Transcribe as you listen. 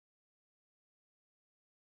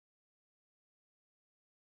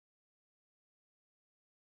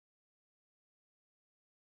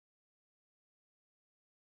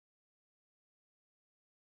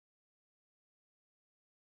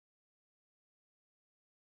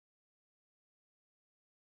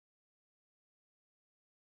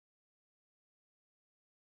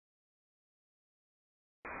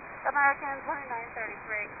American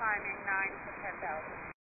 2933, climbing 9 to 10,000.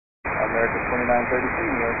 American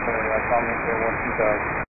 2933, New York, climbing to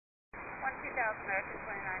 12,000. 12,000, American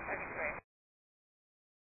 2933.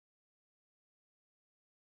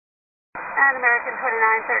 And American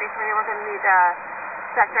 2933, we're going to need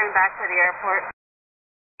sectoring back to the airport.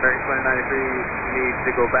 American 2933 needs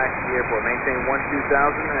to go back to the airport. Maintain 12,000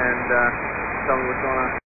 and tell me what's going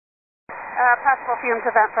on. Possible fumes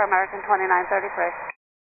event for American 2933.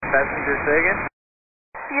 Passenger, say again?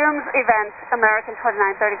 Fumes event, American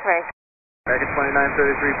 2933. American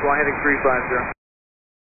 2933, fly heading 350.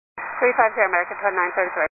 350, American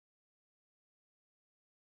 2933.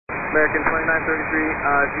 American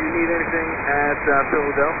 2933, do you need anything at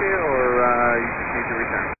Philadelphia or you just need to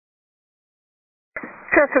return?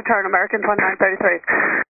 Just return, American 2933.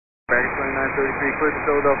 American 2933, clear to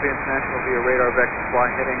Philadelphia International via radar vector fly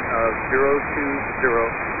heading of 020,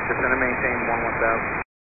 descend and maintain 11,000.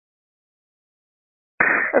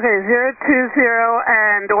 Okay, 020,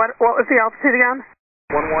 and what was the altitude again?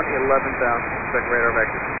 11,000, expect radar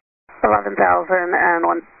vector. 11,000 and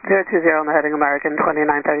 020 on the heading American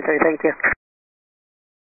 2933, thank you.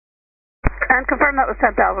 And confirm that was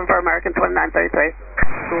 10,000 for American 2933.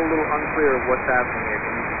 Still a little unclear of what's happening here.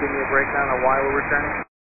 Can you just give me a breakdown of why we're returning?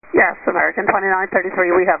 Yes, American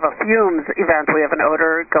 2933, we have a FUMES event. We have an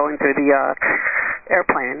odor going through the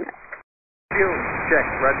airplane. FUMES, check,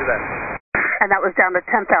 roger that. And that was down to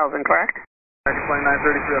 10,000, correct? American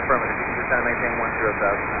 2933, affirmative. You can descend and maintain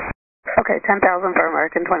 10,000. Okay, 10,000 for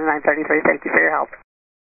American 2933. Thank you for your help.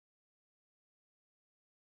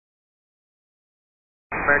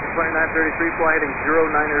 American 2933, fly heading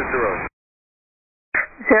 090.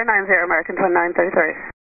 090, American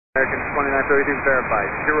 2933. American 2932,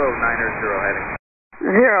 verified. 090 heading.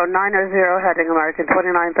 090 heading, American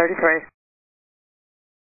 2933.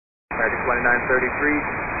 American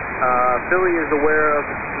 2933. Philly is aware of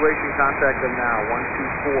the situation. Contact them now.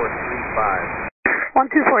 12435.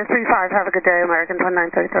 12435. Have a good day, American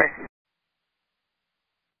 2933.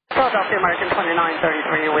 Philadelphia, American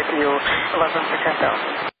 2933, with you, 11 for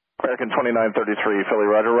 10,000. American 2933, Philly,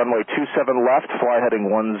 roger. Runway 27 left, fly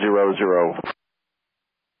heading 100. 100.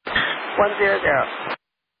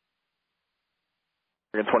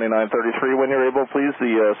 American 2933, when you're able, please,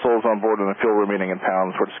 the souls on board and the fuel remaining in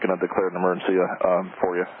pounds. We're just going to declare an emergency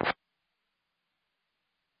for you.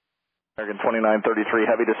 American 2933,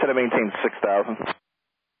 heavy, descend and maintain 6,000.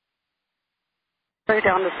 Right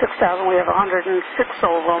down to 6,000, we have 106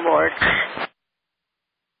 souls on board.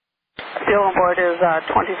 Fuel on board is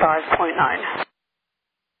 25.9.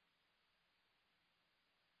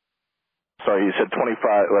 Sorry, you said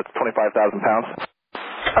 25, that's 25,000 pounds?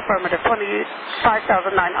 Affirmative,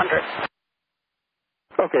 25,900.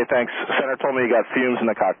 Okay, thanks. Center told me you got fumes in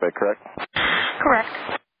the cockpit, correct? Correct.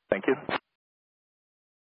 Thank you.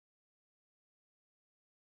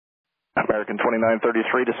 American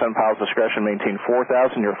 2933, descend piles discretion, maintain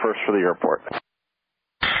 4,000. You're first for the airport.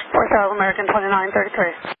 4,000, American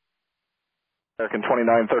 2933. American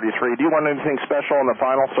 2933, do you want anything special on the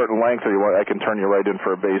final, certain length, or you want, I can turn you right in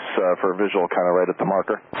for a base, for a visual kind of right at the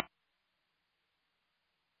marker?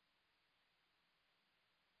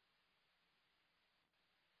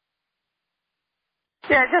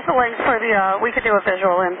 Yeah, just a link for the, we could do a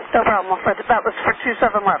visual in, no problem. That was for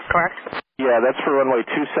 27 left, correct? Yeah, that's for runway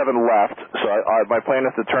 27 left, so my plan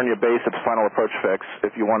is to turn you base at the final approach fix.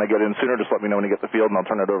 If you want to get in sooner, just let me know when you get the field and I'll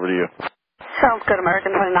turn it over to you. Sounds good,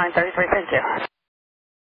 American 2933, thank you.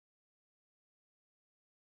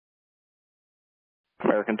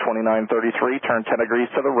 American 2933, turn 10 degrees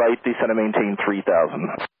to the right, descend and maintain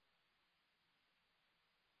 3,000.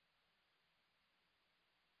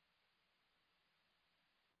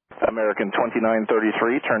 American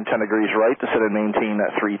 2933, turn 10 degrees right, descend and maintain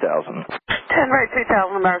 3,000. 10 right,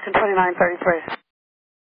 3,000, American 2933.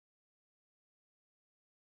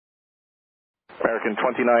 American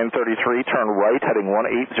 2933, turn right, heading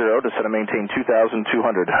 180, descend and maintain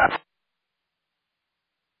 2,200.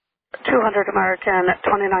 200, American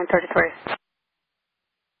 2933.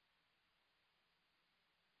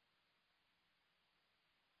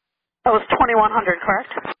 That was 2,100,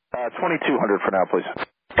 correct? 2,200 for now, please.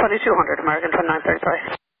 2,200, American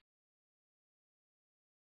 2933.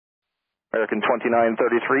 American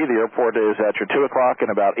 2933, the airport is at your 2 o'clock in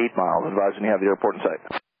about 8 miles. Advising you have the airport in sight.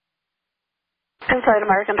 Inside,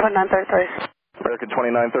 American 2933. American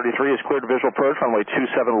 2933 is cleared to visual approach, runway 27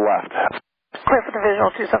 left. Clear for the visual,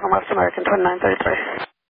 27 left, American 2933.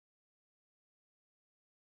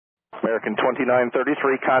 American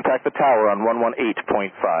 2933, contact the tower on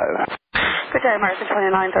 118.5. Good day, American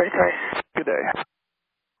 2933. Good day.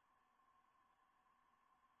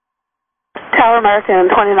 Tower American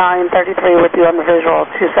 2933 with you on the visual,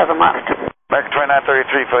 27 left. American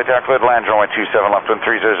 2933, Philly Tower, clear to land, runway 27 left, wind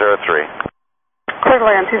 3003. Clear to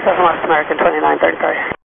land, 27 left, American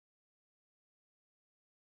 2933.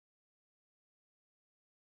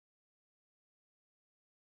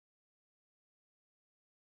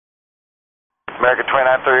 American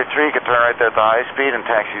 2933, you can turn right there at the high speed and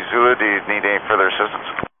taxi Zulu. Do you need any further assistance?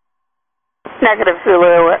 Negative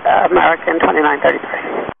Zulu, American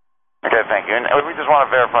 2933. Okay, thank you. And we just want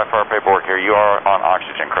to verify for our paperwork here, you are on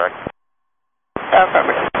oxygen, correct?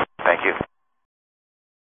 Affirmative.